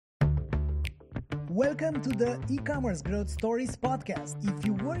Welcome to the e-commerce growth stories podcast. If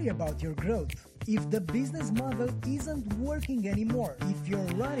you worry about your growth, if the business model isn't working anymore, if you're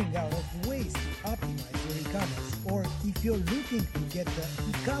running out of ways to optimize your e-commerce, or if you're looking to get the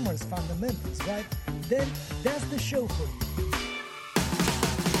e-commerce fundamentals right, then that's the show for you.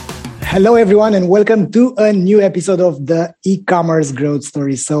 Hello, everyone, and welcome to a new episode of the e-commerce growth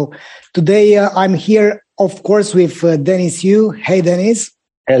stories. So today I'm here, of course, with Dennis Yu. Hey, Dennis.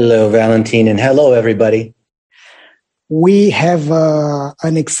 Hello, Valentin, and hello, everybody. We have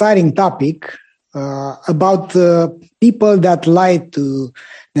an exciting topic about people that lie to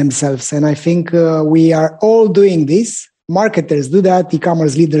themselves. And I think we are all doing this. Marketers do that.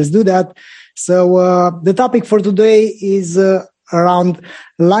 E-commerce leaders do that. So the topic for today is around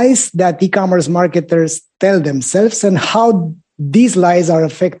lies that e-commerce marketers tell themselves and how these lies are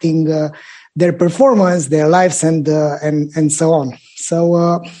affecting their performance, their lives, and so on.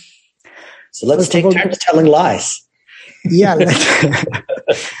 So let's take turns telling lies. Yeah,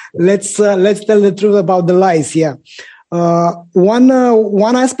 let's tell the truth about the lies. Yeah,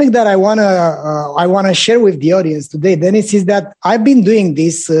 one aspect that I wanna share with the audience today, Dennis, is that I've been doing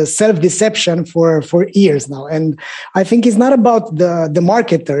this self-deception for years now, and I think it's not about the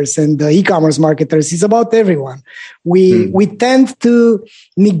marketers and the e-commerce marketers. It's about everyone. We tend to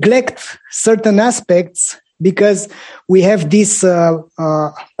neglect certain aspects because we have this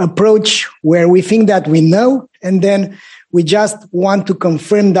approach where we think that we know, and then we just want to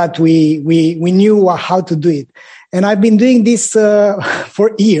confirm that we knew how to do it. And I've been doing this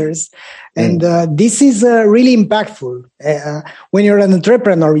for years, and this is really impactful. When you're an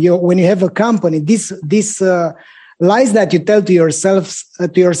entrepreneur, when you have a company, these lies that you tell to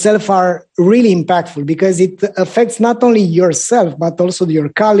yourself are really impactful because it affects not only yourself but also your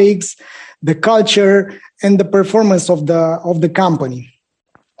colleagues, the culture, and the performance of the company.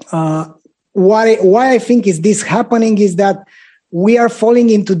 Why I think is this happening is that we are falling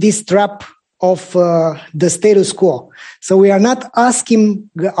into this trap of the status quo. So we are not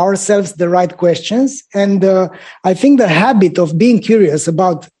asking ourselves the right questions. And I think the habit of being curious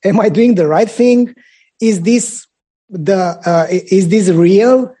about, am I doing the right thing? Is this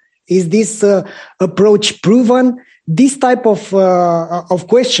real? Is this approach proven? These type of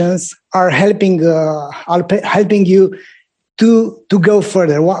questions are helping you to go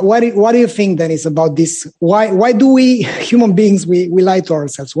further. What do you think, Dennis, about this? Why do we human beings we lie to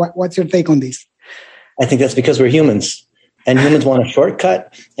ourselves? What's your take on this? I think that's because we're humans, and humans want a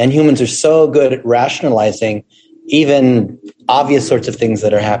shortcut, and humans are so good at rationalizing even obvious sorts of things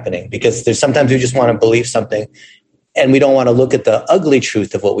that are happening, because there's sometimes we just want to believe something and we don't want to look at the ugly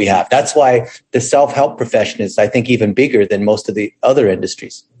truth of what we have. That's why the self-help profession is, I think, even bigger than most of the other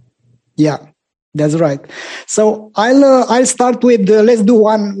industries. Yeah, that's right. So I'll start with let's do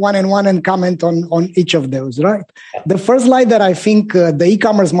one and comment on each of those. Right. Yeah. The first lie that I think the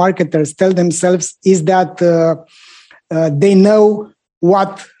e-commerce marketers tell themselves is that they know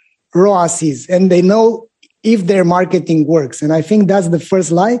what ROAS is and they know if their marketing works. And I think that's the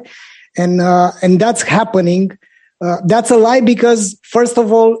first lie, and that's happening. That's a lie because, first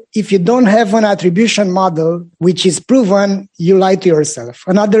of all, if you don't have an attribution model which is proven, you lie to yourself.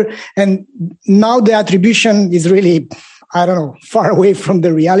 And now the attribution is really, far away from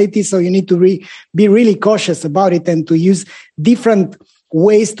the reality. So you need to be really cautious about it and to use different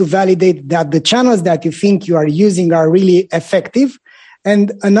ways to validate that the channels that you think you are using are really effective.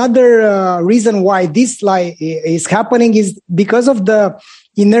 And another reason why this lie is happening is because of the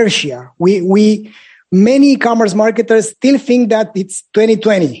inertia. Many e-commerce marketers still think that it's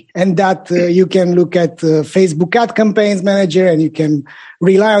 2020 and that you can look at Facebook ad campaigns manager and you can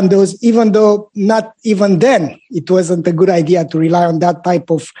rely on those, even though not even then it wasn't a good idea to rely on that type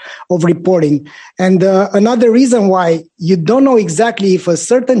of reporting. And another reason why you don't know exactly if a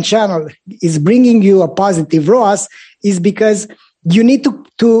certain channel is bringing you a positive ROAS is because you need to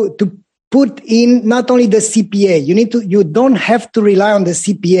put in not only the CPA, you don't have to rely on the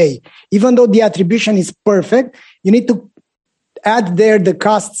CPA. Even though the attribution is perfect, you need to add there the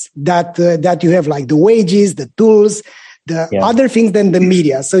costs that you have, like the wages, the tools, other things than the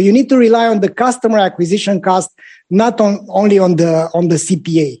media. So you need to rely on the customer acquisition cost, not only on the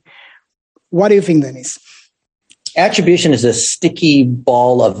CPA. What do you think, Dennis? Attribution is a sticky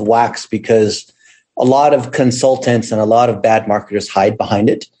ball of wax because a lot of consultants and a lot of bad marketers hide behind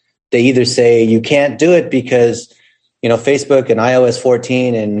it. They either say you can't do it because, Facebook and iOS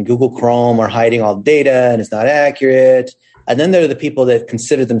 14 and Google Chrome are hiding all the data and it's not accurate. And then there are the people that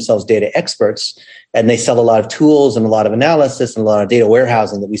consider themselves data experts and they sell a lot of tools and a lot of analysis and a lot of data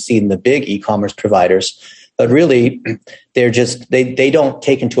warehousing that we see in the big e-commerce providers. but really they don't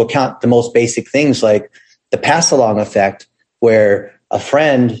take into account the most basic things like the pass along effect, where a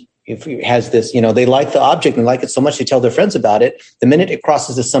friend, if he has this, they like the object and like it so much they tell their friends about it. The minute it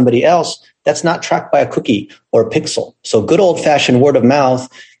crosses to somebody else, that's not tracked by a cookie or a pixel. So good old fashioned word of mouth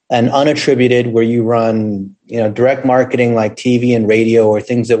and unattributed, where you run, direct marketing like TV and radio or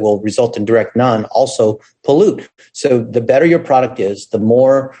things that will result in direct none, also pollute. So the better your product is, the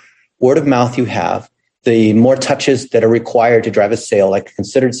more word of mouth you have, the more touches that are required to drive a sale, like a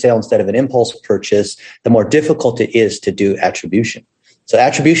considered sale instead of an impulse purchase, the more difficult it is to do attribution. So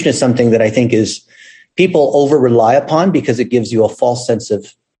attribution is something that I think is people over rely upon because it gives you a false sense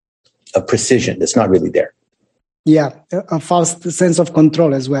of precision that's not really there. Yeah, a false sense of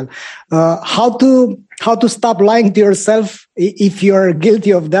control as well. How to stop lying to yourself if you're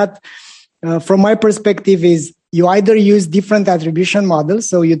guilty of that? From my perspective, is you either use different attribution models,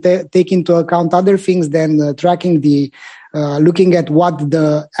 so you take into account other things than tracking looking at what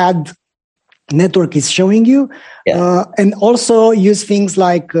the ad network is showing you, and also use things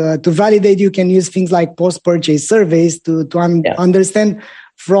like to validate. You can use things like post-purchase surveys to understand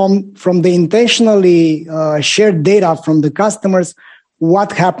from the intentionally shared data from the customers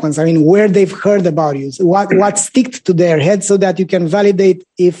what happens. I mean, where they've heard about you, what sticked to their head, so that you can validate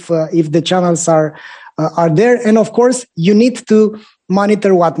if the channels are there. And of course, you need to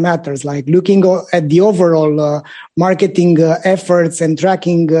monitor what matters, like looking at the overall marketing efforts and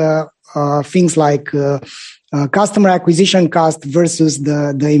tracking things like customer acquisition cost versus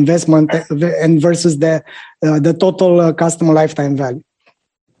the investment and versus the total customer lifetime value.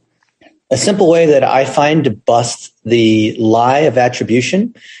 A simple way that I find to bust the lie of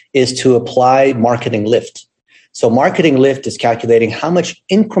attribution is to apply marketing lift. So marketing lift is calculating how much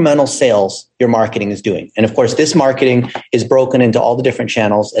incremental sales your marketing is doing. And of course, this marketing is broken into all the different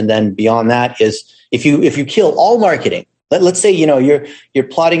channels. And then beyond that is if you kill all marketing, let's say, you're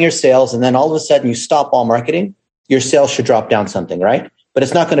plotting your sales and then all of a sudden you stop all marketing, your sales should drop down something, right? But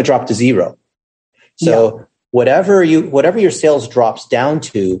it's not going to drop to zero. So whatever your sales drops down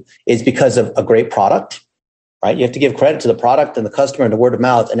to is because of a great product, right? You have to give credit to the product and the customer and the word of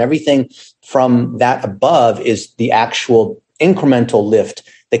mouth, and everything from that above is the actual incremental lift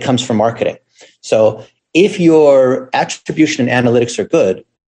that comes from marketing. So if your attribution and analytics are good,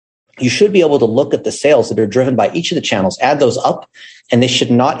 you should be able to look at the sales that are driven by each of the channels, add those up, and they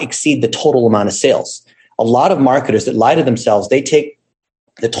should not exceed the total amount of sales. A lot of marketers that lie to themselves, they take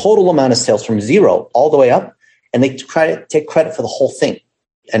the total amount of sales from zero all the way up, and they take credit for the whole thing.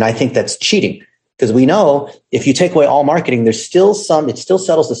 And I think that's cheating, because we know if you take away all marketing, it still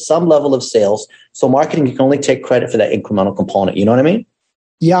settles to some level of sales. So marketing can only take credit for that incremental component. You know what I mean?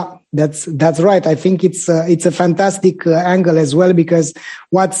 Yeah, that's right. I think it's a fantastic angle as well, because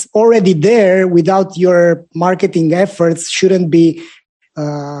what's already there without your marketing efforts shouldn't be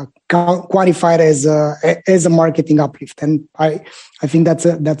quantified as a marketing uplift. And I think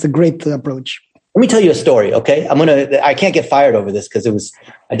that's a great approach. Let me tell you a story, okay? I can't get fired over this because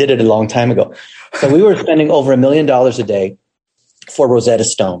I did it a long time ago. So we were spending over $1 million a day for Rosetta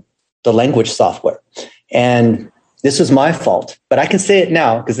Stone, the language software. And this was my fault, but I can say it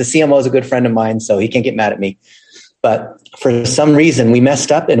now because the CMO is a good friend of mine, so he can't get mad at me. But for some reason, we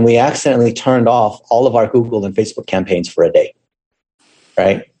messed up and we accidentally turned off all of our Google and Facebook campaigns for a day,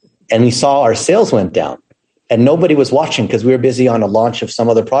 right? And we saw our sales went down and nobody was watching because we were busy on a launch of some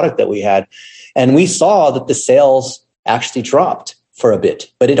other product that we had. And we saw that the sales actually dropped for a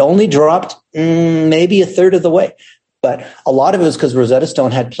bit, but it only dropped maybe a third of the way. But a lot of it was because Rosetta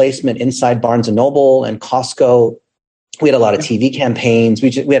Stone had placement inside Barnes & Noble and Costco. We had a lot of TV campaigns.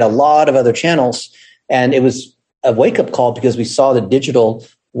 We had a lot of other channels. And it was a wake-up call because we saw that digital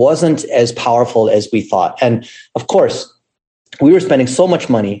wasn't as powerful as we thought. And of course, we were spending so much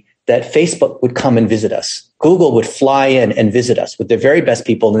money that Facebook would come and visit us. Google would fly in and visit us with their very best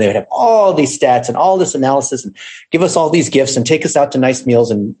people, and they would have all these stats and all this analysis and give us all these gifts and take us out to nice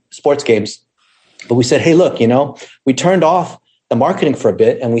meals and sports games. But we said, hey, look, we turned off the marketing for a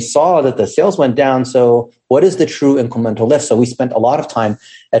bit and we saw that the sales went down. So what is the true incremental lift? So we spent a lot of time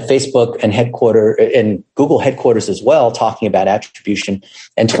at Facebook and Google headquarters as well, talking about attribution.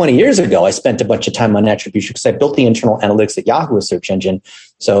 And 20 years ago, I spent a bunch of time on attribution because I built the internal analytics at Yahoo, a search engine.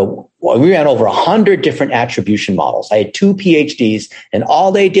 So we ran over 100 different attribution models. I had 2 PhDs and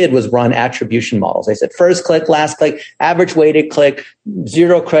all they did was run attribution models. They said first click, last click, average weighted click,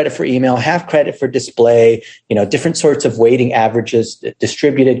 0 credit for email, half credit for display, different sorts of weighting averages,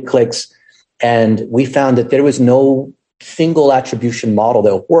 distributed clicks. And we found that there was no single attribution model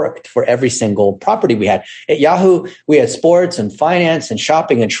that worked for every single property we had. At Yahoo, we had sports and finance and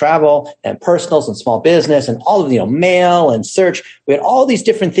shopping and travel and personals and small business and all of, mail and search. We had all these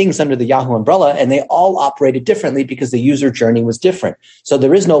different things under the Yahoo umbrella, and they all operated differently because the user journey was different. So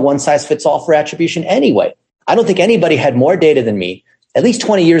there is no one size fits all for attribution anyway. I don't think anybody had more data than me. At least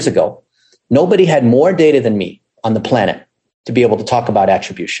 20 years ago, nobody had more data than me on the planet to be able to talk about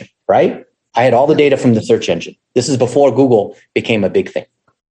attribution, right? I had all the data from the search engine. This is before Google became a big thing.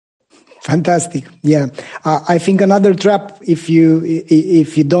 Fantastic. Yeah. I think another trap, if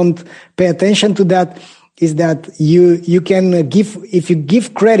you don't pay attention to that, is that you can if you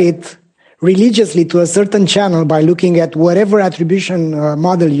give credit religiously to a certain channel by looking at whatever attribution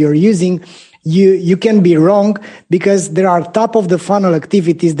model you're using, you can be wrong because there are top of the funnel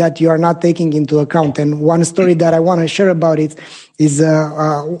activities that you are not taking into account. And one story that I want to share about it is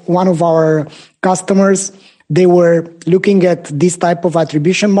one of our customers. They were looking at this type of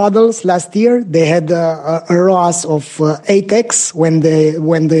attribution models last year. They had a ROAS of 8x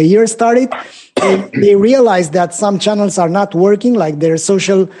when the year started. They realized that some channels are not working, like their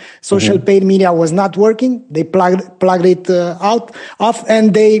social paid media was not working. They plugged it off,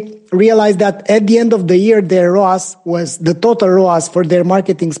 and they realized that at the end of the year, their ROAS the total ROAS for their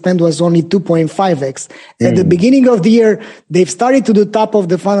marketing spend was only 2.5x. At the beginning of the year, they've started to do top of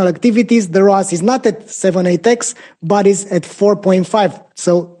the funnel activities. The ROAS is not at 7-8x, but is at 4.5.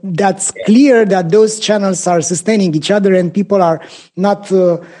 So that's clear that those channels are sustaining each other, and people are not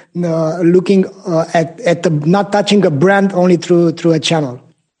looking not touching a brand only through a channel.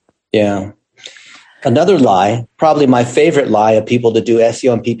 Yeah. Another lie, probably my favorite lie of people to do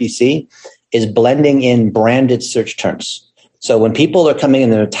SEO and PPC, is blending in branded search terms. So when people are coming in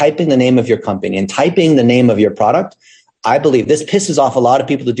and they're typing the name of your company and typing the name of your product, I believe this pisses off a lot of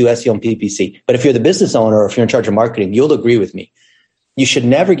people to do SEO and PPC. But if you're the business owner or if you're in charge of marketing, you'll agree with me. You should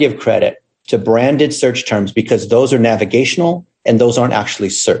never give credit to branded search terms because those are navigational and those aren't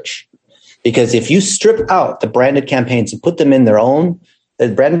actually search. Because if you strip out the branded campaigns and put them in the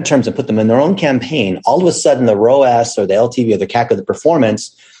branded terms and put them in their own campaign, all of a sudden the ROAS or the LTV or the CAC or the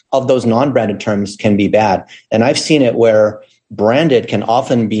performance of those non-branded terms can be bad. And I've seen it where branded can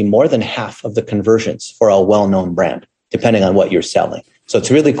often be more than half of the conversions for a well-known brand, depending on what you're selling. So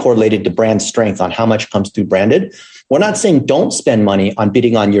it's really correlated to brand strength on how much comes through branded. We're not saying don't spend money on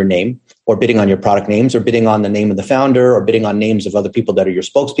bidding on your name or bidding on your product names or bidding on the name of the founder or bidding on names of other people that are your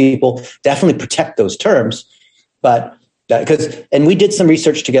spokespeople. Definitely protect those terms. But and we did some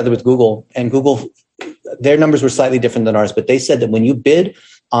research together with Google, and Google, their numbers were slightly different than ours, but they said that when you bid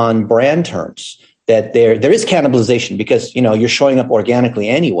on brand terms, that there is cannibalization because, you're showing up organically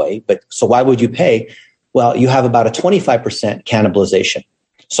anyway, but so why would you pay? Well, you have about a 25% cannibalization.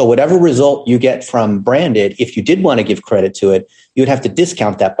 So whatever result you get from branded, if you did want to give credit to it, you'd have to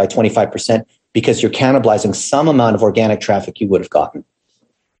discount that by 25% because you're cannibalizing some amount of organic traffic you would have gotten.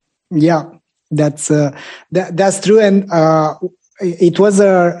 Yeah. That's true, and it was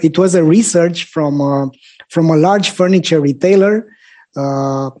a research from a large furniture retailer.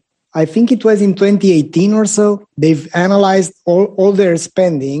 I think it was in 2018 or so. They've analyzed all their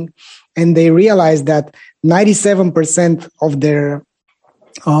spending, and they realized that 97% of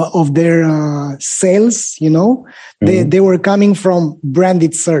their sales, they were coming from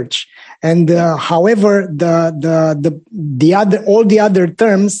branded search. And however, all the other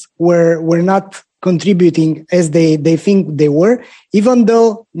terms were not contributing as they think they were, even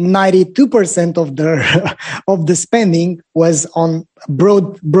though 92% of the spending was on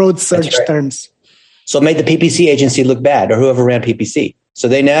broad search terms. So it made the PPC agency look bad, or whoever ran PPC. So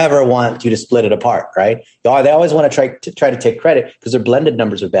they never want you to split it apart, right? They always want to try to take credit because their blended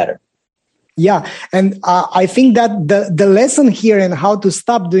numbers are better. Yeah. And I think that the lesson here and how to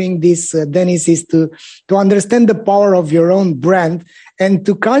stop doing this, Dennis, is to understand the power of your own brand and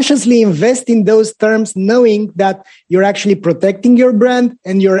to consciously invest in those terms, knowing that you're actually protecting your brand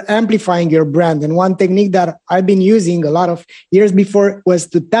and you're amplifying your brand. And one technique that I've been using a lot of years before was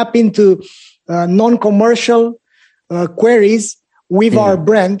to tap into non-commercial queries with our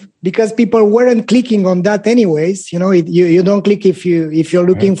brand, because people weren't clicking on that anyways. You don't click if you're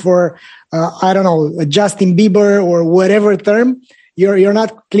looking for Justin Bieber or whatever term. You're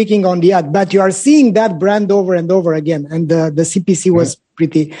not clicking on the ad, but you are seeing that brand over and over again, and the CPC was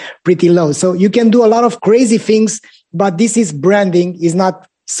pretty low. So you can do a lot of crazy things, but this is branding, is not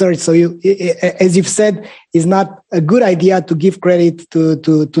search. So as you've said, is not a good idea to give credit to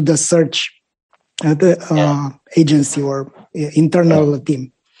the search agency or internal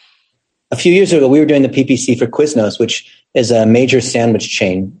team. A few years ago, we were doing the PPC for Quiznos, which is a major sandwich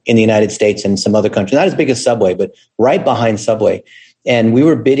chain in the United States and some other countries, not as big as Subway, but right behind Subway. And we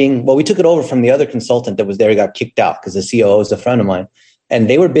were bidding, we took it over from the other consultant that was there. He got kicked out because the COO is a friend of mine. And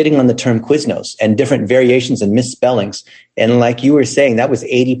they were bidding on the term Quiznos and different variations and misspellings. And like you were saying, that was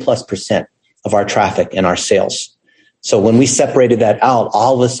 80+% of our traffic and our sales. So when we separated that out,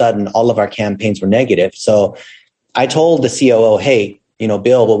 all of a sudden, all of our campaigns were negative. So I told the COO, hey,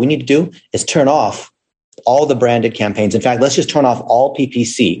 Bill, what we need to do is turn off all the branded campaigns. In fact, let's just turn off all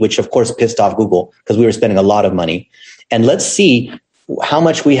PPC, which of course pissed off Google because we were spending a lot of money. And let's see how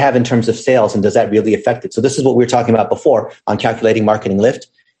much we have in terms of sales and does that really affect it? So this is what we were talking about before on calculating marketing lift.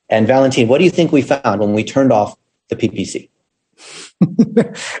 And Valentin, what do you think we found when we turned off the PPC?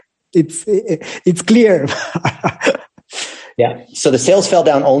 It's clear. Yeah. So the sales fell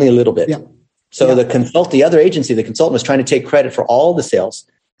down only a little bit. Yeah. So the other agency, the consultant was trying to take credit for all the sales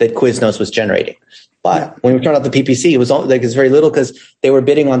that Quiznos was generating. But when we turned off the PPC, it was very little because they were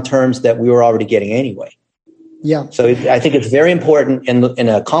bidding on terms that we were already getting anyway. Yeah. So I think it's very important in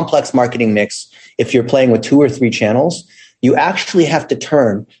a complex marketing mix. If you're playing with 2 or 3 channels, you actually have to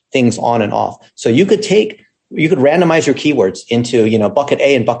turn things on and off. So you could randomize your keywords into, bucket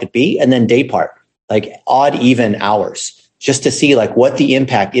A and bucket B and then day part, like odd, even hours, just to see like what the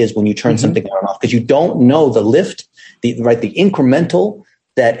impact is when you turn something on and off. Because you don't know the lift, the incremental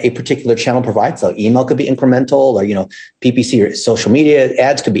that a particular channel provides. So email could be incremental, or PPC or social media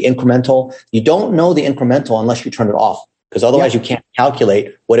ads could be incremental. You don't know the incremental unless you turn it off, because otherwise you can't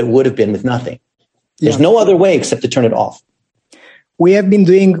calculate what it would have been with nothing. There's no other way except to turn it off. We have been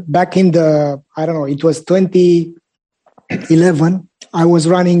doing back in it was 2011. I was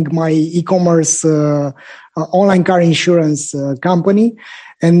running my e-commerce online car insurance company,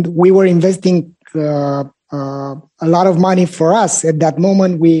 and we were investing a lot of money for us. At that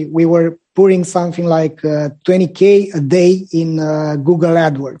moment, we were putting something like $20K a day in Google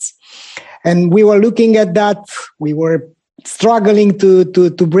AdWords. And we were looking at that. We were struggling to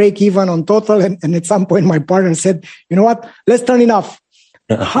break even on total. And at some point, my partner said, you know what, let's turn it off.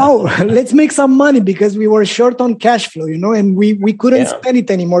 How? Let's make some money, because we were short on cash flow, and we couldn't spend it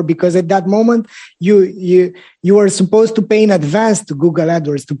anymore, because at that moment you were supposed to pay in advance to Google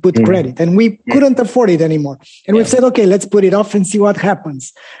AdWords to put credit, and we couldn't afford it anymore. And we've said, okay, let's put it off and see what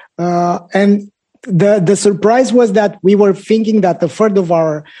happens. And the surprise was that we were thinking that a third of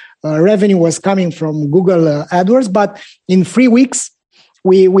our revenue was coming from Google AdWords, but in 3 weeks,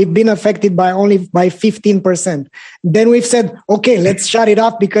 we've been affected by 15%. Then we've said, okay, let's shut it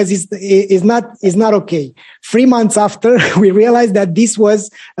off, because it's not okay. 3 months after, we realized that this was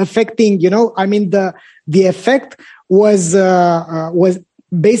affecting, the effect was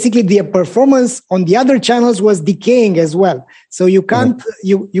basically the performance on the other channels was decaying as well. So you can't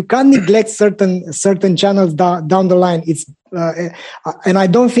neglect certain channels down the line. It's and I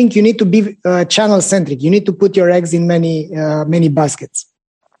don't think you need to be channel centric. You need to put your eggs in many baskets.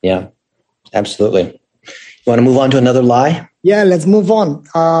 Yeah, absolutely. You want to move on to another lie? Yeah, let's move on.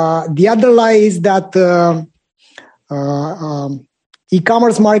 The other lie is that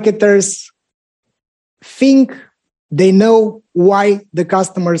e-commerce marketers think they know why the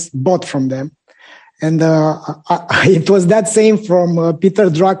customers bought from them. And it was that same from Peter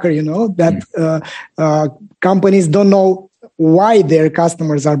Drucker, that companies don't know why their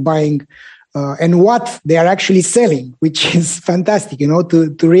customers are buying and what they are actually selling, which is fantastic,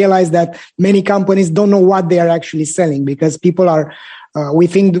 to realize that many companies don't know what they are actually selling, because people are,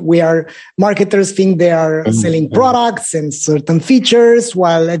 marketers think they are selling products and certain features,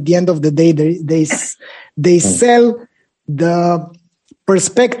 while at the end of the day, they sell the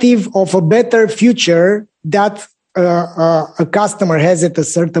perspective of a better future that a customer has at a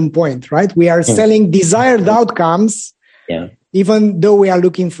certain point, right? We are selling desired outcomes. Yeah. Even though we are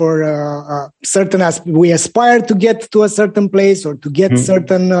looking for we aspire to get to a certain place or to get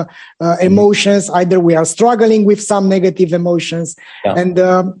certain emotions. Either we are struggling with some negative emotions. Yeah. And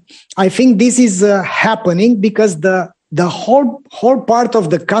I think this is happening because the whole part of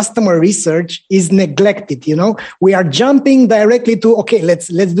the customer research is neglected. We are jumping directly to, okay, let's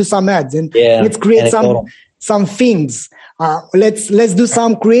do some ads and let's create some things. Let's do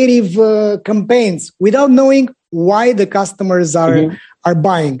some creative campaigns without knowing why the customers are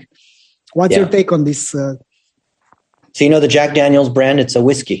buying. What's your take on this? So the Jack Daniel's brand, it's a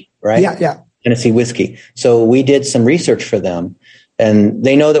whiskey, right? Yeah. Tennessee whiskey. So we did some research for them, and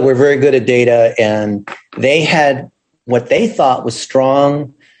they know that we're very good at data, and they had what they thought was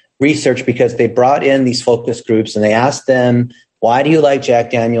strong research, because they brought in these focus groups and they asked them, why do you like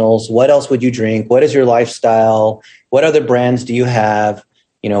Jack Daniel's? What else would you drink? What is your lifestyle? What other brands do you have?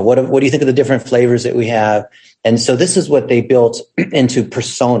 What do you think of the different flavors that we have? And so this is what they built into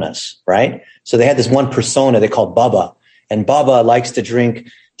personas, right? So they had this one persona they called Bubba, and Bubba likes to drink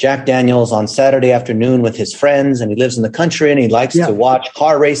Jack Daniels on Saturday afternoon with his friends, and he lives in the country, and he likes to watch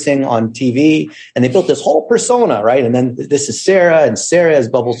car racing on TV. And they built this whole persona, right? And then this is Sarah, and Sarah is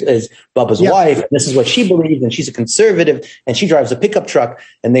Bubba's wife, and this is what she believes, and she's a conservative, and she drives a pickup truck,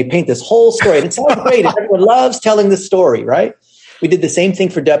 and they paint this whole story. And it sounds great, and everyone loves telling the story, right? We did the same thing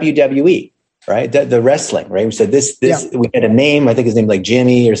for WWE. Right, the wrestling, right? We said this. We had a name. I think his name like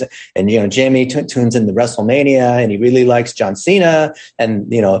Jimmy, and Jimmy tunes in the WrestleMania, and he really likes John Cena,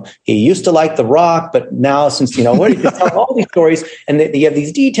 and he used to like The Rock, but now since you tell all these stories, and they have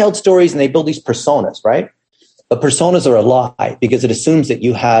these detailed stories, and they build these personas, right? But personas are a lie because it assumes that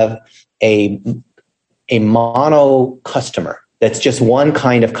you have a mono customer. That's just one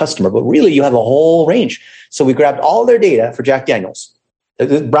kind of customer, but really you have a whole range. So we grabbed all their data for Jack Daniels.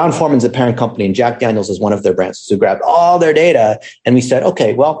 Brown-Forman's a parent company, and Jack Daniels is one of their brands. So we grabbed all their data, and we said,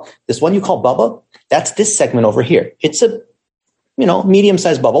 okay, well, this one you call Bubba, that's this segment over here. It's a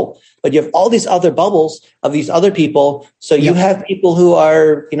medium-sized bubble, but you have all these other bubbles of these other people. So you have people who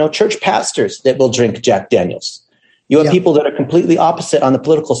are church pastors that will drink Jack Daniels. You have people that are completely opposite on the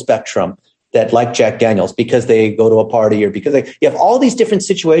political spectrum that like Jack Daniels because they go to a party or because you have all these different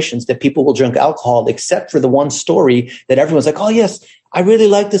situations that people will drink alcohol, except for the one story that everyone's like, oh, yes, I really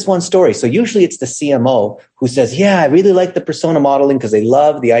like this one story. So usually it's the CMO who says, yeah, I really like the persona modeling because they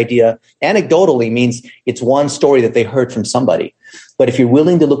love the idea. Anecdotally means it's one story that they heard from somebody. But if you're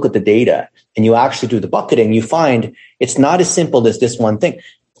willing to look at the data and you actually do the bucketing, you find it's not as simple as this one thing.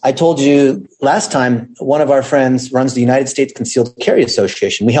 I told you last time, one of our friends runs the United States Concealed Carry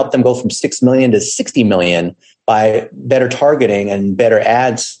Association. We helped them go from 6 million to 60 million by better targeting and better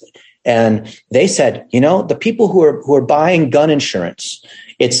ads. And they said, the people who are buying gun insurance,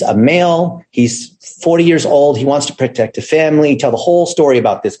 it's a male, he's 40 years old, he wants to protect a family, tell the whole story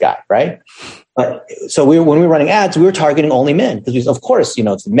about this guy, right? But so when we were running ads, we were targeting only men because, of course,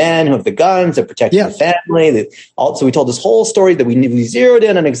 it's the men who have the guns, they're protecting the family. So we told this whole story that we zeroed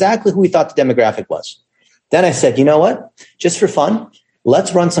in on exactly who we thought the demographic was. Then I said, you know what? Just for fun,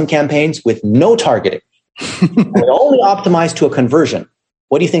 let's run some campaigns with no targeting. We only optimize to a conversion.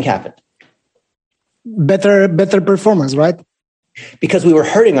 What do you think happened? Better performance, right? Because we were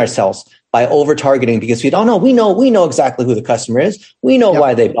hurting ourselves by over-targeting because we don't know. We know exactly who the customer is. We know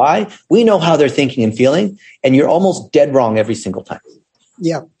why they buy. We know how they're thinking and feeling. And you're almost dead wrong every single time.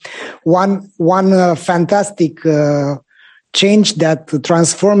 Yeah. One fantastic change that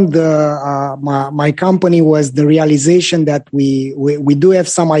transformed my company was the realization that we do have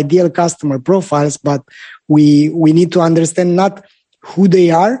some ideal customer profiles, but we need to understand not who they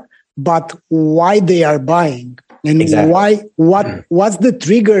are, but why they are buying. And what's the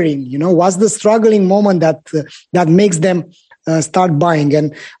triggering, what's the struggling moment that makes them start buying.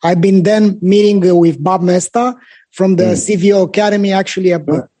 And I've been then meeting with Bob Mesta from the CVO Academy. Actually,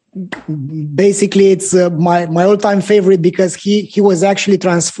 basically it's my all-time favorite because he was actually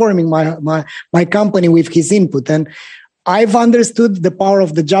transforming my company with his input. And I've understood the power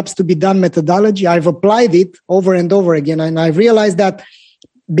of the jobs to be done methodology. I've applied it over and over again. And I realized that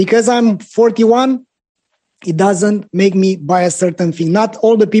because I'm 41, it doesn't make me buy a certain thing. Not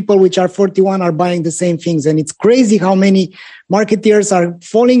all the people which are 41 are buying the same things. And it's crazy how many marketeers are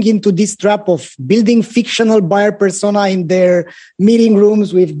falling into this trap of building fictional buyer persona in their meeting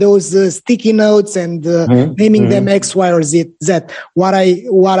rooms with those sticky notes and naming them X, Y, or Z. What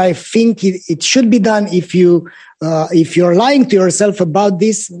I think it should be done if you're lying to yourself about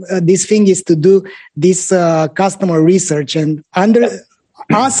this thing is to do this customer research and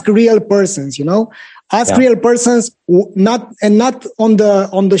ask real persons, Ask real persons, not on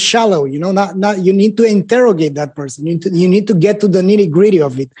the shallow, not you need to interrogate that person. You need to get to the nitty gritty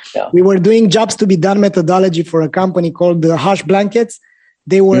of it. Yeah. We were doing jobs to be done methodology for a company called the Hush Blankets.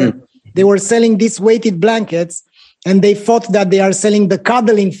 They were selling these weighted blankets, and they thought that they are selling the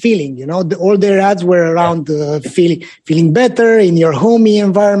cuddling feeling. All their ads were around feeling better in your homey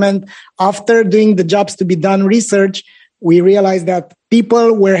environment. After doing the jobs to be done research, we realized that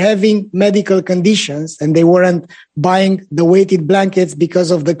people were having medical conditions and they weren't buying the weighted blankets because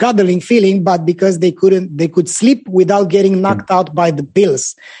of the cuddling feeling, but because they could sleep without getting knocked out by the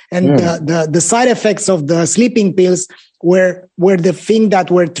pills. And the side effects of the sleeping pills were the thing that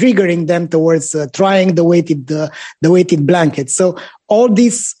were triggering them towards trying the weighted blankets. So all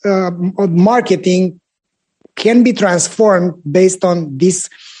this marketing can be transformed based on this,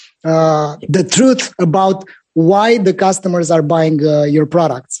 the truth about why the customers are buying your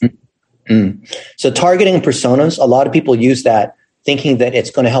products. So targeting personas, a lot of people use that thinking that it's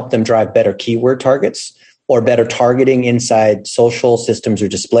going to help them drive better keyword targets. or better targeting inside social systems or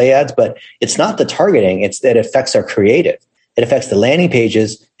display ads, but it's not the targeting. It's that it affects our creative. It affects the landing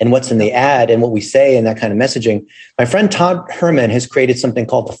pages and what's in the ad and what we say and that kind of messaging. My friend Todd Herman has created something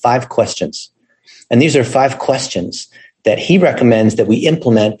called the 5 questions. And these are 5 questions that he recommends that we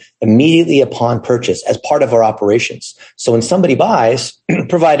implement immediately upon purchase as part of our operations. So when somebody buys,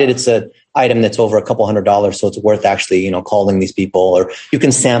 provided it's an item that's over $200, so it's worth actually, calling these people, or you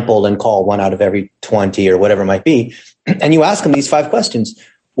can sample and call 1 out of every 20 or whatever it might be. And you ask them these 5 questions.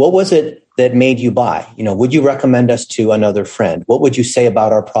 What was it that made you buy? Would you recommend us to another friend? What would you say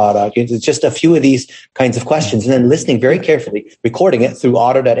about our product? It's just a few of these kinds of questions, and then listening very carefully, recording it through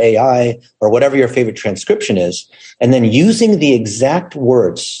Otter.ai or whatever your favorite transcription is, and then using the exact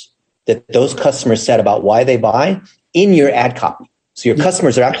words that those customers said about why they buy in your ad copy. So your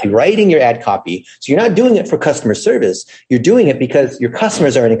customers are actually writing your ad copy. So you're not doing it for customer service. You're doing it because your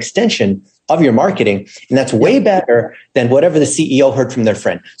customers are an extension of your marketing. And that's way better than whatever the CEO heard from their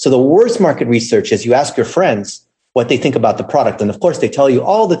friend. So the worst market research is you ask your friends what they think about the product. And of course, they tell you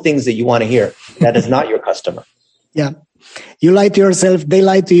all the things that you want to hear. That is not your customer. Yeah. You lie to yourself, they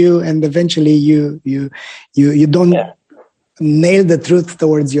lie to you, and eventually you don't nail the truth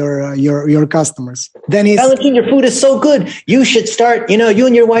towards your customers. Dennis, Valentin, your food is so good. You should start, you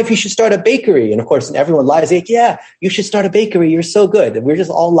and your wife, you should start a bakery. And of course, everyone lies. Like, yeah, you should start a bakery. You're so good. And we're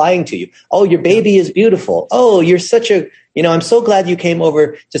just all lying to you. Oh, your baby is beautiful. Oh, you're such a, I'm so glad you came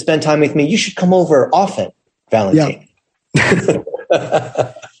over to spend time with me. You should come over often, Valentin.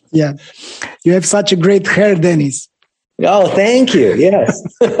 Yeah. Yeah. You have such a great hair, Dennis. Oh, thank you. Yes.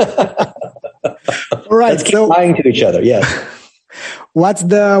 All right. Let's keep lying to each other. Yes. What's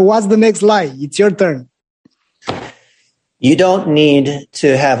the next lie? It's your turn. You don't need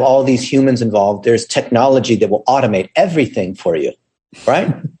to have all these humans involved. There's technology that will automate everything for you,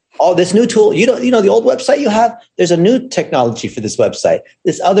 right? All this new tool, the old website you have, there's a new technology for this website.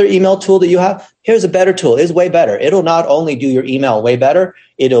 This other email tool that you have, here's a better tool. It's way better. It'll not only do your email way better,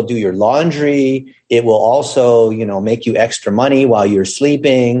 it'll do your laundry. It will also, make you extra money while you're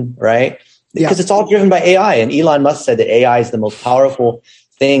sleeping, right? Because it's all driven by AI. And Elon Musk said that AI is the most powerful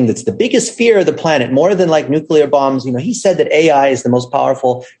thing. That's the biggest fear of the planet, more than like nuclear bombs. He said that AI is the most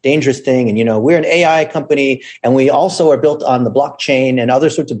powerful, dangerous thing. And, we're an AI company, and we also are built on the blockchain and other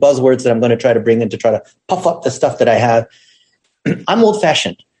sorts of buzzwords that I'm going to try to bring in to try to puff up the stuff that I have. I'm old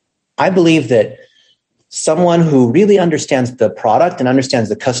fashioned. I believe that someone who really understands the product and understands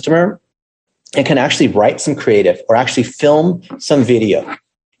the customer and can actually write some creative or actually film some video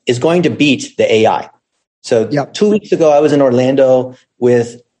is going to beat the AI. So 2 weeks ago, I was in Orlando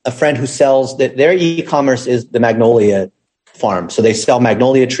with a friend who sells that their e-commerce is the Magnolia farm. So they sell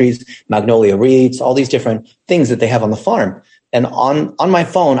magnolia trees, magnolia reeds, all these different things that they have on the farm. And on my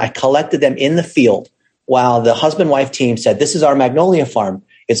phone, I collected them in the field while the husband-wife team said, this is our magnolia farm.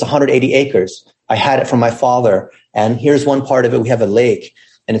 It's 180 acres. I had it from my father. And here's one part of it. We have a lake.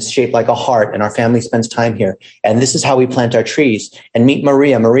 And it's shaped like a heart, and our family spends time here. And this is how we plant our trees. And meet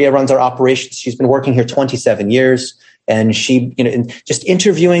Maria. Maria runs our operations. She's been working here 27 years. And she, just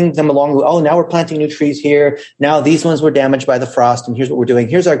interviewing them along. Oh, now we're planting new trees here. Now these ones were damaged by the frost. And here's what we're doing.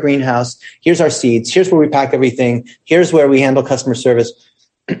 Here's our greenhouse. Here's our seeds. Here's where we pack everything. Here's where we handle customer service.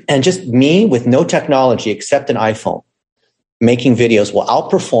 And just me with no technology except an iPhone making videos will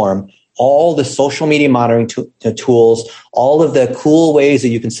outperform all the social media monitoring tools, all of the cool ways that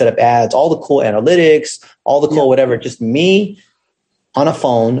you can set up ads, all the cool analytics, all the cool whatever. Just me on a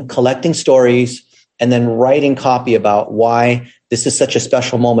phone collecting stories and then writing copy about why this is such a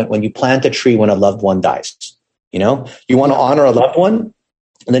special moment when you plant a tree when a loved one dies. You want to honor a loved one,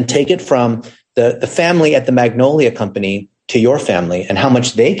 and then take it from the family at the Magnolia Company to your family and how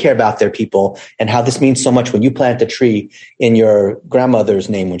much they care about their people and how this means so much when you plant a tree in your grandmother's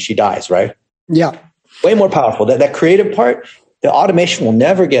name when she dies, right? Yeah. Way more powerful. That creative part, the automation will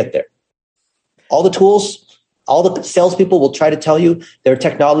never get there. All the tools, all the salespeople will try to tell you their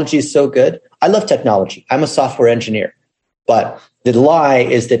technology is so good. I love technology. I'm a software engineer. But the lie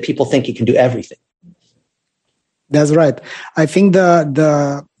is that people think you can do everything. That's right. I think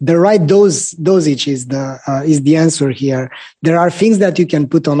the right dosage is the answer here. There are things that you can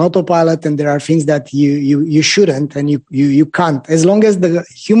put on autopilot, and there are things that you shouldn't, and you can't. As long as the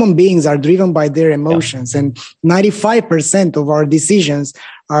human beings are driven by their emotions, and 95% of our decisions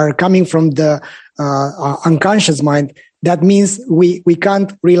are coming from the unconscious mind. That means we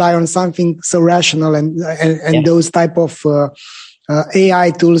can't rely on something so rational and those type of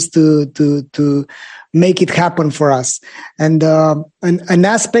AI tools to make it happen for us. And an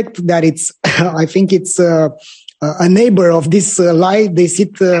aspect that it's I think it's a neighbor of this lie. They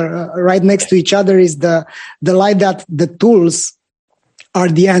sit right next to each other. Is the lie that the tools are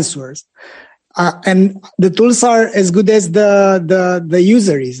the answers. And the tools are as good as the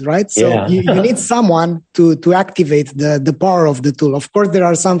user is, right? So you need someone to activate the power of the tool. Of course, there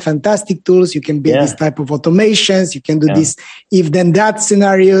are some fantastic tools. You can build this type of automations. You can do this if then that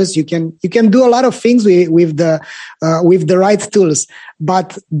scenarios. You can do a lot of things with the right tools.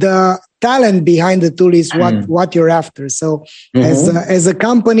 But the talent behind the tool is what you're after. So as a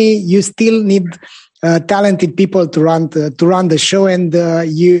company, you still need talented people to run the show, and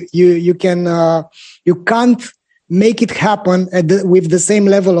you can't make it happen with the same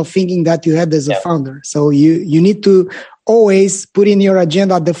level of thinking that you had as a founder. So you need to always put in your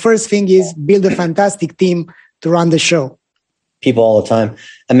agenda. The first thing is build a fantastic team to run the show. People all the time.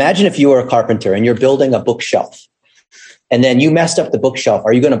 Imagine if you were a carpenter and you're building a bookshelf, and then you messed up the bookshelf.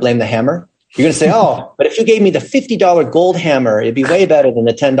 Are you going to blame the hammer? You're going to say, oh, but if you gave me the $50 gold hammer, it'd be way better than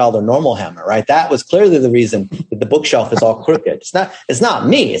the $10 normal hammer, right? That was clearly the reason that the bookshelf is all crooked. It's not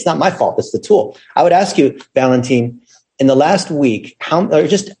me. It's not my fault. It's the tool. I would ask you, Valentin, in the last week, or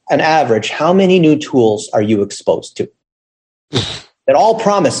just an average, how many new tools are you exposed to? That all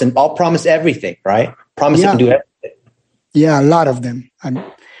promise everything, right? Promise you can do everything. Yeah, a lot of them.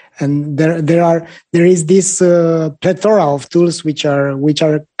 And there is this plethora of tools which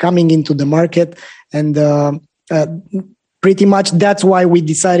are coming into the market, and pretty much that's why we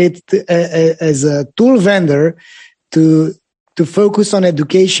decided as a tool vendor to focus on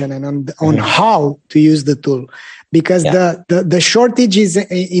education and on how to use the tool, because the shortage is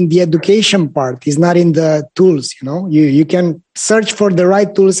in the education part, is not in the tools. You can search for the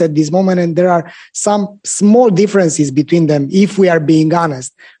right tools at this moment, and there are some small differences between them if we are being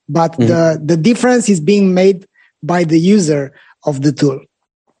honest. But the difference is being made by the user of the tool.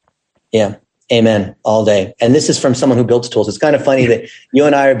 Yeah. Amen. All day. And this is from someone who builds tools. It's kind of funny that you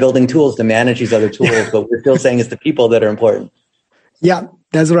and I are building tools to manage these other tools, but we're still saying it's the people that are important. Yeah,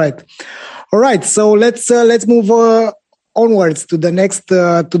 that's right. All right. So let's move onwards to the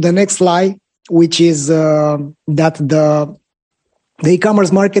next lie, which is that the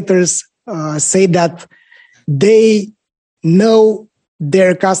e-commerce marketers say that they know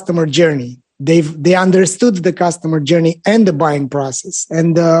their customer journey. They understood the customer journey and the buying process,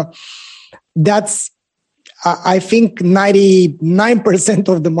 and that's I think 99%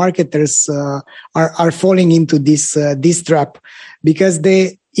 of the marketers are falling into this trap, because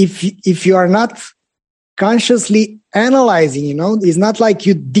if you are not consciously analyzing, it's not like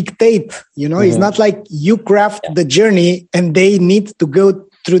you dictate, it's not like you craft the journey and they need to go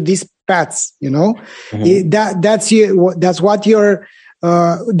through these paths,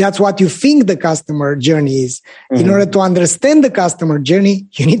 that's what you think the customer journey is. In order to understand the customer journey,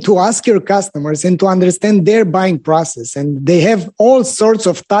 you need to ask your customers and to understand their buying process. And they have all sorts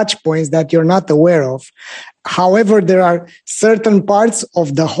of touch points that you're not aware of. However, there are certain parts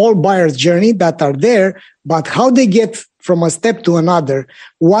of the whole buyer's journey that are there, but how they get from a step to another,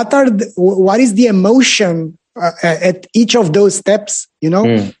 what is the emotion at each of those steps,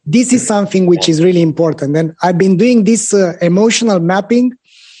 this is something which is really important. And I've been doing this emotional mapping.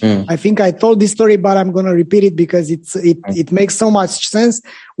 I think I told this story, but I'm going to repeat it because it makes so much sense.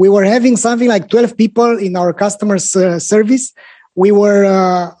 We were having something like 12 people in our customer service. We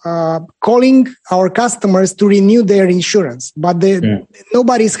were calling our customers to renew their insurance, but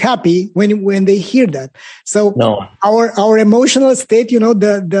nobody's happy when they hear that. So our emotional state,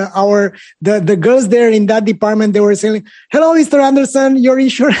 the girls there in that department, they were saying, "Hello, Mr. Anderson, your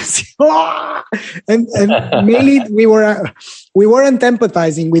insurance," and mainly we weren't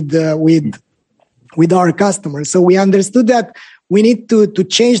empathizing with our customers. So we understood that we need to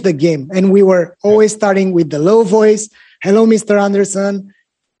change the game, and we were always starting with the low voice. "Hello, Mr. Anderson.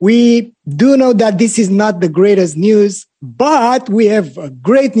 We do know that this is not the greatest news, but we have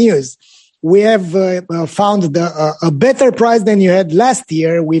great news. We have found a better price than you had last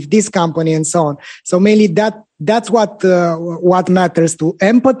year with this company," and so on. So mainly that's what matters, to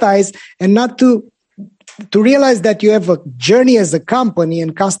empathize and not to realize that you have a journey as a company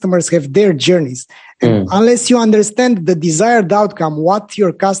and customers have their journeys. And unless you understand the desired outcome, what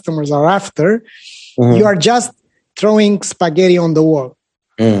your customers are after, you are just throwing spaghetti on the wall.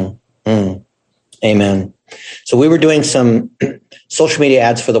 Amen. So we were doing some social media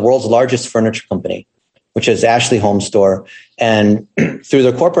ads for the world's largest furniture company, which is Ashley Home Store. And through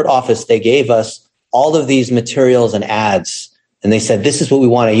their corporate office, they gave us all of these materials and ads. And they said, this is what we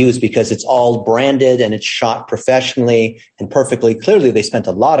want to use because it's all branded and it's shot professionally and perfectly. Clearly, they spent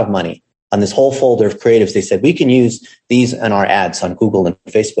a lot of money on this whole folder of creatives. They said, we can use these in our ads on Google and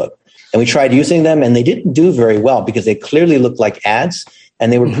Facebook. And we tried using them, and they didn't do very well because they clearly looked like ads,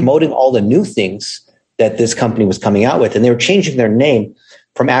 and they were promoting all the new things that this company was coming out with. And they were changing their name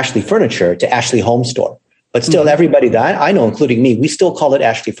from Ashley Furniture to Ashley Home Store. But still, everybody that I know, including me, we still call it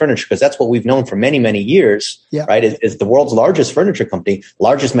Ashley Furniture because that's what we've known for many, many years, right? Is the world's largest furniture company,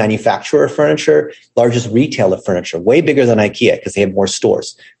 largest manufacturer of furniture, largest retailer of furniture, way bigger than IKEA because they have more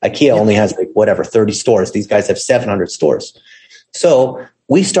stores. IKEA only has 30 stores. These guys have 700 stores. So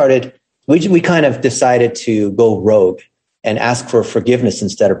we kind of decided to go rogue and ask for forgiveness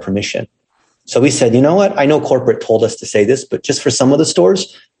instead of permission. So we said, you know what? I know corporate told us to say this, but just for some of the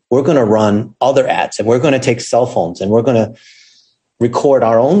stores, we're going to run other ads, and we're going to take cell phones, and we're going to record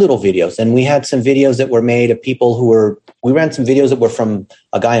our own little videos. And we had some videos that were made of people we ran some videos that were from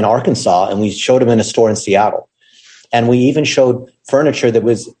a guy in Arkansas, and we showed him in a store in Seattle. And we even showed furniture that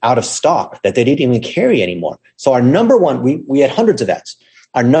was out of stock that they didn't even carry anymore. So our number one, we had hundreds of ads.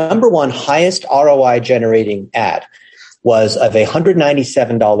 Our number one highest ROI generating ad was of a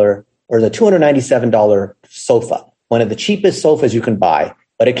 $197 or the $297 sofa, one of the cheapest sofas you can buy.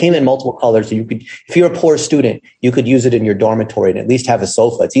 But it came in multiple colors. So you could, if you're a poor student, you could use it in your dormitory and at least have a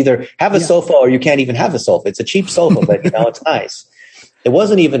sofa. It's either have a sofa or you can't even have a sofa. It's a cheap sofa, but it's nice. It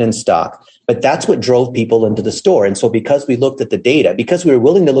wasn't even in stock, but that's what drove people into the store. And so because we looked at the data, because we were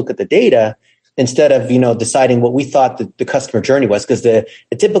willing to look at the data instead of, deciding what we thought the customer journey was, because the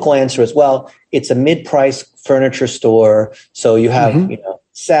typical answer is, well, it's a mid-price furniture store. So you have,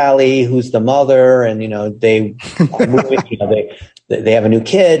 Sally, who's the mother, and, they are moving, they have a new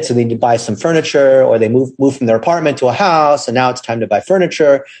kid, so they need to buy some furniture, or they move from their apartment to a house, and now it's time to buy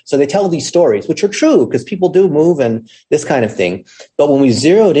furniture. So they tell these stories, which are true because people do move and this kind of thing. But when we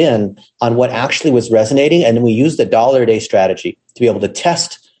zeroed in on what actually was resonating, and then we used the $1 a day strategy to be able to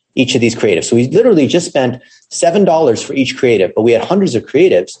test each of these creatives. So we literally just spent $7 for each creative, but we had hundreds of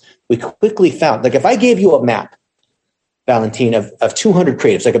creatives. We quickly found, like if I gave you a map, Valentin, of 200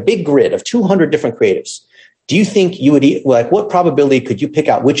 creatives, like a big grid of 200 different creatives, do you think you would, what probability could you pick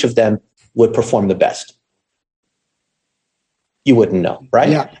out which of them would perform the best? You wouldn't know, right?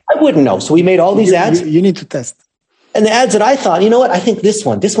 Yeah. I wouldn't know. So we made all these ads. You need to test. And the ads that I thought, I think this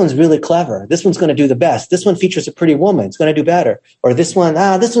one's really clever. This one's going to do the best. This one features a pretty woman. It's going to do better. Or this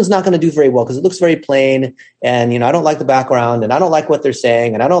one's not going to do very well because it looks very plain. And, I don't like the background, and I don't like what they're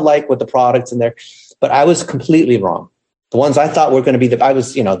saying, and I don't like what the product's in there. But I was completely wrong. The ones I thought were going to be the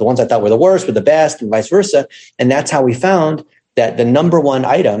ones I thought were the worst were the best, and vice versa. And that's how we found that the number one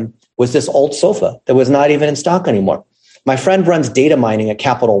item was this old sofa that was not even in stock anymore. My friend runs data mining at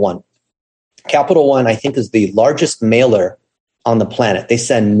Capital One. Capital One, I think, is the largest mailer on the planet. They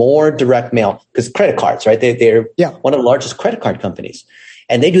send more direct mail because credit cards, right? They're one of the largest credit card companies.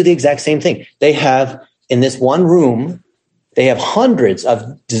 And they do the exact same thing. They have, in this one room, they have hundreds of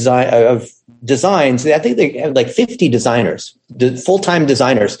designs. I think they have like 50 designers, full-time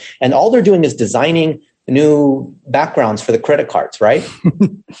designers. And all they're doing is designing new backgrounds for the credit cards, right?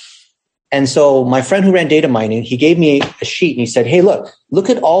 And so my friend who ran data mining, he gave me a sheet and he said, hey, look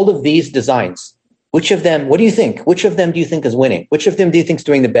at all of these designs. Which of them, what do you think? Which of them do you think is winning? Which of them do you think is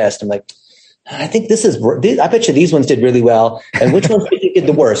doing the best? I'm like, I think I bet you these ones did really well. And which ones do you think did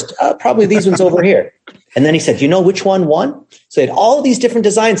the worst? Probably these ones over here. And then he said, do you know which one won? So he had all these different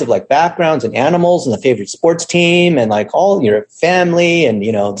designs of like backgrounds and animals and the favorite sports team and like all your family and,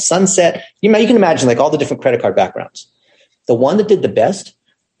 sunset. You can imagine like all the different credit card backgrounds. The one that did the best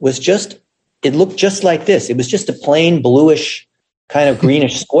was it looked just like this. It was just a plain bluish kind of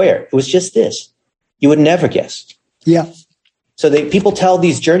greenish square. It was just this. You would never guess. Yeah. So people tell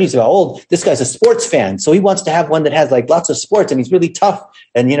these journeys about, this guy's a sports fan. So he wants to have one that has like lots of sports and he's really tough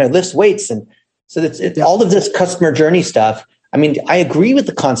and, lifts weights. And so it's all of this customer journey stuff. I mean, I agree with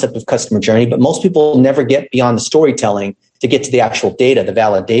the concept of customer journey, but most people never get beyond the storytelling to get to the actual data, the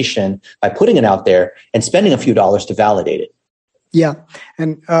validation by putting it out there and spending a few dollars to validate it. Yeah.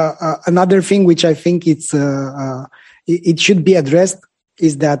 And another thing which I think it should be addressed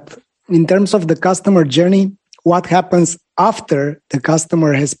is that in terms of the customer journey, what happens after the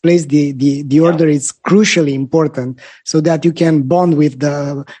customer has placed the order is crucially important so that you can bond with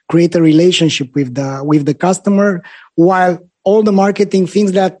create a relationship with the customer, while all the marketing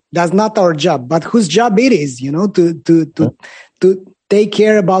things that's not our job, but whose job it is, to take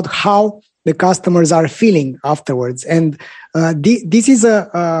care about how the customers are feeling afterwards. And this is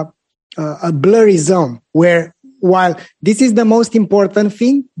a blurry zone where, while this is the most important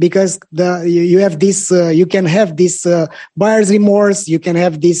thing, because you have this, you can have this buyer's remorse, you can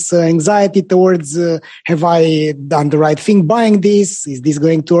have this anxiety towards, have I done the right thing buying this? Is this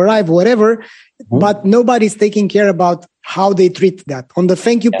going to arrive? Whatever. Mm-hmm. But nobody's taking care about how they treat that. On the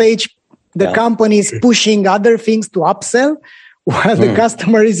thank you page, the company is pushing other things to upsell, while the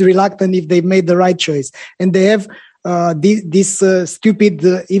customer is reluctant if they made the right choice. And they have this stupid,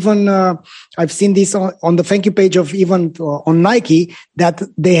 I've seen this on the thank you page of even on Nike, that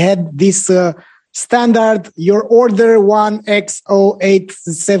they had this standard, your order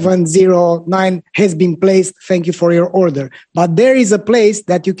 1X08709 has been placed. Thank you for your order. But there is a place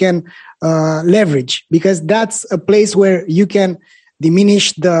that you can leverage, because that's a place where you can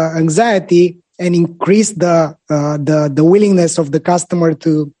diminish the anxiety and increase the willingness of the customer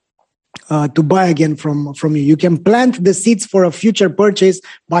to buy again from you. You can plant the seeds for a future purchase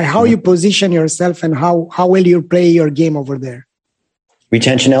by how you position yourself and how well you play your game over there.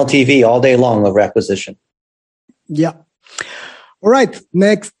 Retention LTV all day long over acquisition. Yeah. All right.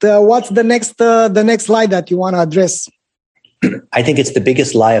 Next, what's the next slide that you want to address? I think it's the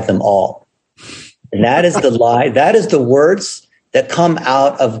biggest lie of them all. And that is the lie. That is the words that come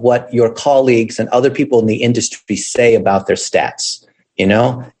out of what your colleagues and other people in the industry say about their stats. You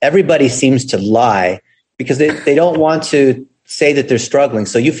know, everybody seems to lie because they don't want to say that they're struggling.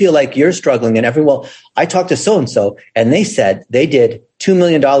 So you feel like you're struggling, and I talked to so-and-so and they said they did $2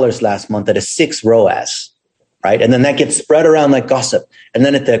 million last month at a 6 ROAS, right? And then that gets spread around like gossip. And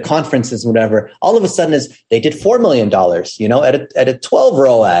then at the conferences, whatever, all of a sudden they did $4 million, you know, at a 12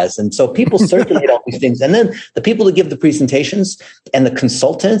 ROAS. And so people circulate all these things. And then the people that give the presentations and the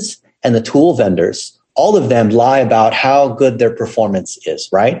consultants and the tool vendors, all of them lie about how good their performance is,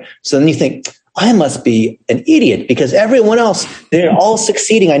 right? So then you think, I must be an idiot because everyone else, they're all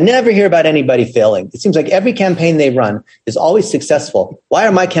succeeding. I never hear about anybody failing. It seems like every campaign they run is always successful. Why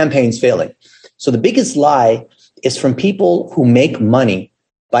are my campaigns failing? So the biggest lie is from people who make money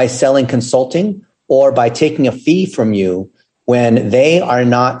by selling consulting or by taking a fee from you when they are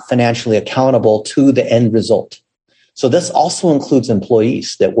not financially accountable to the end result. So this also includes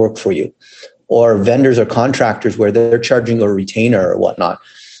employees that work for you, or vendors or contractors where they're charging a retainer or whatnot.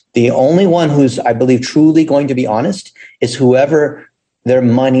 The only one who's, I believe, truly going to be honest is whoever their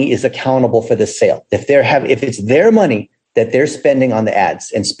money is accountable for the sale. If it's their money that they're spending on the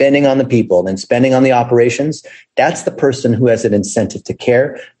ads and spending on the people and spending on the operations, that's the person who has an incentive to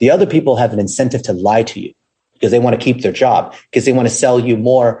care. The other people have an incentive to lie to you because they want to keep their job, because they want to sell you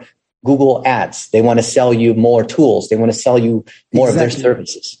more Google ads. They want to sell you more tools. They want to sell you more of their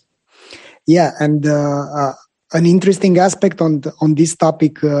services. Yeah, and an interesting aspect on this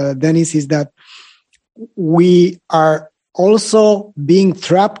topic, Dennis, is that we are also being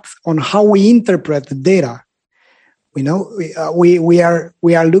trapped on how we interpret the data. You know, we are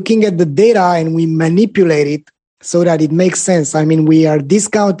looking at the data and we manipulate it so that it makes sense. I mean, we are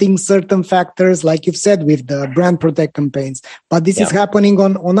discounting certain factors, like you've said, with the brand protect campaigns. But this is happening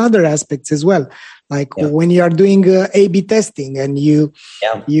on other aspects as well. Like when you are doing A/B testing and you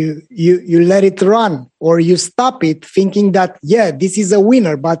let it run, or you stop it thinking that, this is a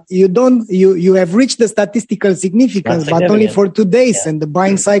winner, but you have reached the statistical significance, but only for 2 days, and the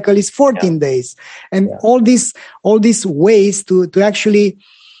buying cycle is 14 days. And all these ways to actually,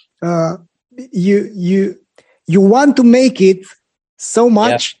 you want to make it so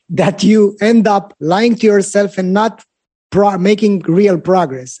much that you end up lying to yourself and not making real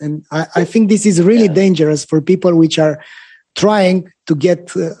progress. And I think this is really dangerous for people which are trying to get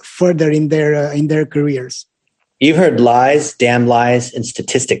further in their careers. You've heard lies, damn lies, and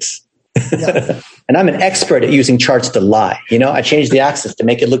statistics. Yeah. And I'm an expert at using charts to lie. You know, I change the axis to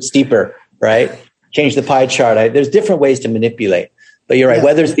make it look steeper, right? Change the pie chart. There's different ways to manipulate. But you're right,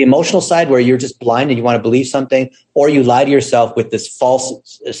 whether it's the emotional side where you're just blind and you want to believe something, or you lie to yourself with this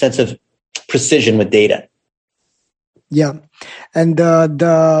false sense of precision with data. Yeah. And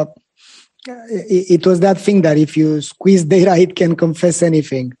it was that thing that if you squeeze data, it can confess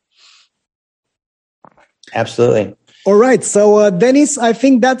anything. Absolutely. All right. So, Dennis, I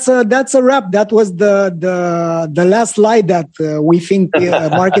think that's a wrap. That was the last slide that we think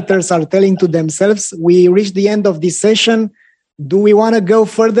marketers are telling to themselves. We reached the end of this session. Do we want to go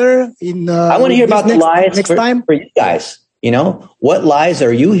further? I want to hear about the lies next time for you guys. You know, what lies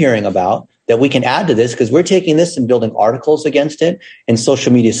are you hearing about that we can add to this? Because we're taking this and building articles against it and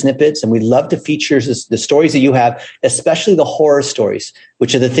social media snippets. And we love to feature the stories that you have, especially the horror stories,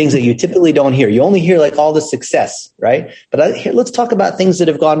 which are the things that you typically don't hear. You only hear like all the success, right? But let's talk about things that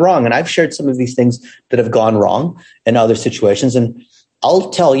have gone wrong. And I've shared some of these things that have gone wrong in other situations. And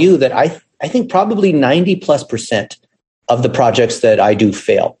I'll tell you that I think probably 90+% of the projects that I do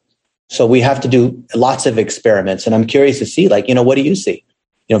fail. So we have to do lots of experiments. And I'm curious to see, like, what do you see?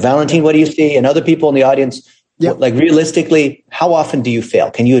 Valentin, what do you see? And other people in the audience, like realistically, how often do you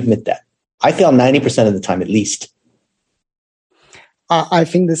fail? Can you admit that? I fail 90% of the time, at least. I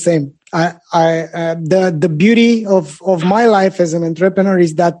think the same. the beauty of my life as an entrepreneur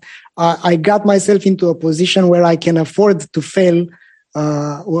is that I got myself into a position where I can afford to fail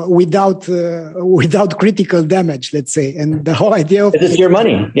without critical damage, let's say. And the whole idea of it's your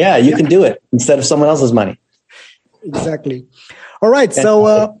money. Yeah, you can do it instead of someone else's money. Exactly. All right.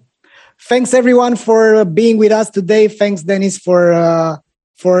 So thanks everyone for being with us today. Thanks, Dennis, for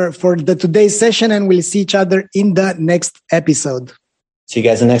the today's session, and we'll see each other in the next episode. See you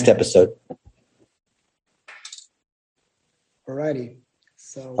guys in the next episode. Alrighty.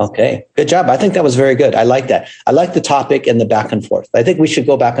 So okay, good job. I think that was very good. I like that. I like the topic and the back and forth. I think we should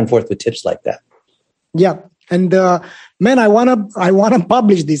go back and forth with tips like that. Yeah, and man, I wanna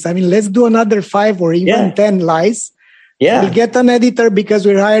publish this. I mean, let's do another 5 or even 10 lies. Yeah, we'll get an editor because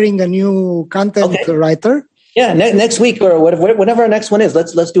we're hiring a new content writer. Yeah, next week or whatever our next one is.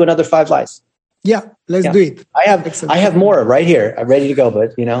 Let's do another 5 lies. Yeah, let's do it. I have more right here. I'm ready to go,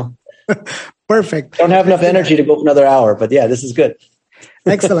 but perfect. Don't have enough energy to go for another hour, but yeah, this is good.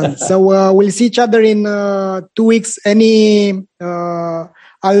 Excellent. So we'll see each other in 2 weeks. I'll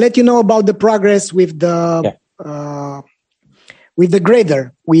let you know about the progress with the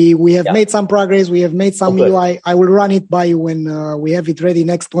grader. We have made some progress. We have made some UI. I will run it by you when we have it ready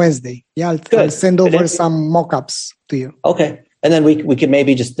next Wednesday. Yeah, I'll send over some mock-ups to you. Okay. And then we could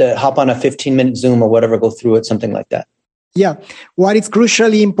maybe just hop on a 15-minute Zoom or whatever, go through it, something like that. Yeah. What is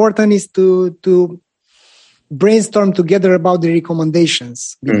crucially important is to brainstorm together about the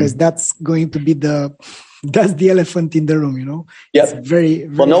recommendations, because that's going to be that's the elephant in the room, you know? Yep. It's very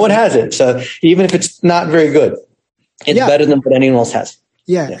well, no one has it. So even if it's not very good, it's better than what anyone else has.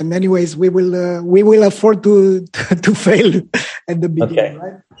 Yeah. And anyways, we will afford to fail at the beginning,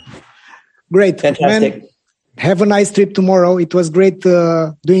 right? Great. Fantastic. Man, have a nice trip tomorrow. It was great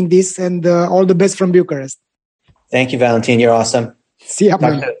doing this, and all the best from Bucharest. Thank you, Valentin. You're awesome. See you,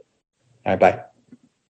 man. All right, bye.